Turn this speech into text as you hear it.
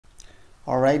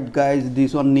Alright guys,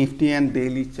 this one Nifty and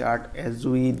daily chart. As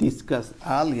we discussed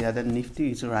earlier, the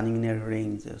Nifty is running in a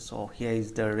range. So here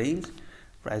is the range.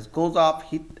 Price goes up,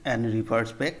 hit and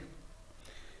reverse back,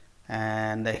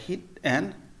 and hit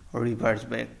and reverse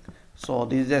back. So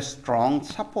this is a strong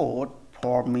support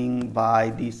forming by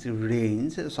this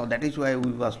range. So that is why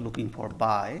we was looking for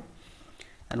buy,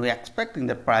 and we are expecting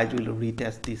that price will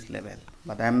retest this level.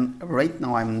 But right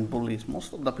now I'm bullish.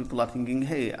 Most of the people are thinking,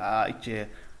 hey, it's a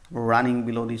running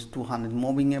below this 200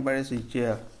 moving average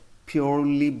is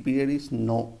purely bearish.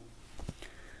 No.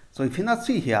 So if you not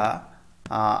see here,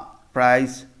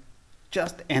 price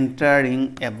just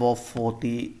entering above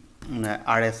 40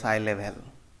 RSI level,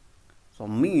 so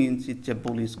means it's a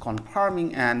bullish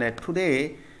confirming, and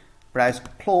today price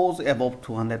close above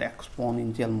 200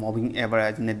 exponential moving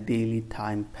average in a daily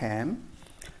time frame,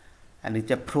 and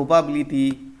it's a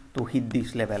probability to hit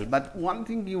this level. But one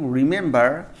thing you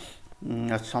remember,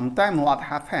 sometime what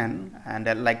happened,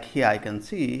 and like here I can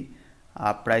see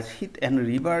price hit and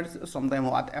reverse. Sometime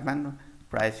what happened,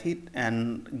 price hit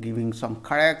and giving some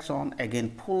correction,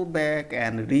 again pull back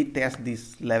and retest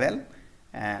this level,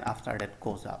 and after that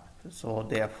goes up. So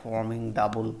they are forming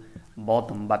double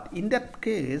bottom. But in that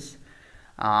case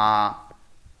we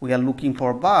are looking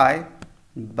for buy.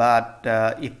 But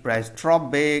if price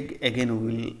drop big, again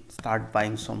we will start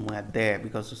buying somewhere there,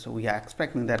 because we are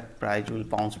expecting that price will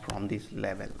bounce from this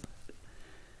level.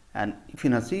 And if you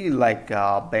now see like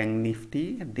Bank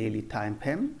Nifty daily time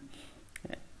frame,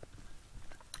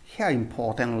 here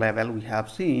important level we have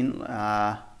seen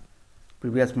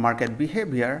previous market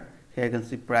behavior. Here you can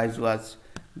see price was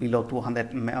below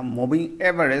 200 moving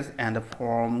average and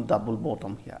form double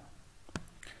bottom here.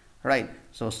 Right,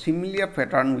 so similar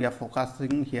pattern we are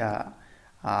focusing here.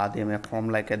 They may form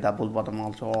like a double bottom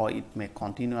also, or it may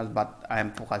continue, but I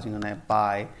am focusing on a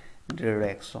buy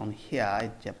direction here.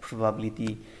 It's a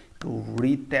probability to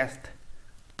retest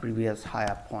previous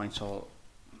higher point, so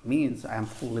means I am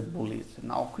fully bullish.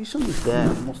 Now question is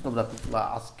there, most of the people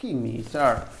are asking me,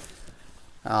 sir,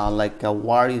 like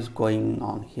what is going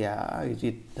on here? Is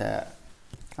it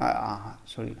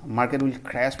sorry, market will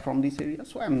crash from this area?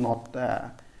 So I'm not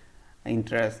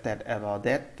interested about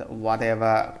that.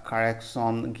 Whatever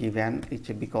correction given, it's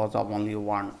because of only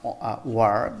one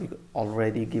war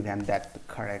already given that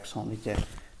correction. It's a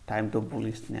time to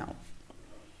bullish now.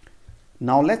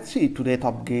 Now let's see today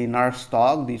top gainer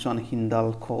stock. This one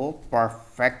Hindalco,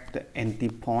 perfect entry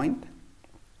point.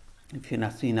 If you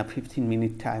not see in a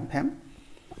 15-minute time frame,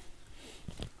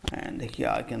 and here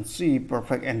I can see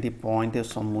perfect entry point is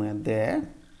somewhere there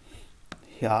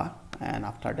here, and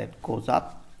after that goes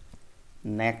up.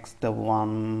 Next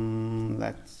one,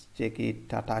 let's check it,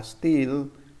 Tata Steel,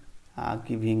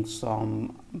 giving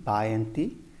some buy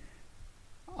entry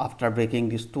after breaking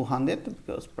this 200,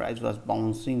 because price was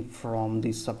bouncing from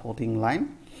this supporting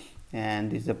line, and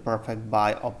this is a perfect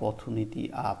buy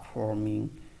opportunity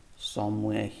forming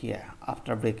somewhere here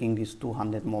after breaking this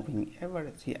 200 moving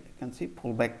average. Here you can see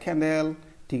pullback candle,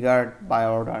 triggered buy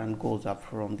order, and goes up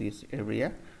from this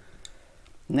area.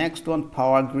 Next one,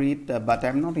 power grid, but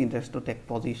I'm not interested to take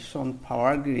position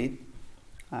power grid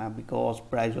because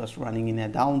price was running in a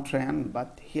downtrend.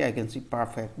 But here I can see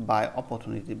perfect buy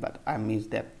opportunity, but I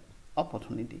missed that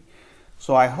opportunity.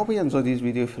 So I hope you enjoyed this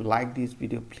video. If you like this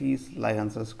video, please like and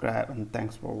subscribe, and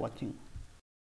thanks for watching.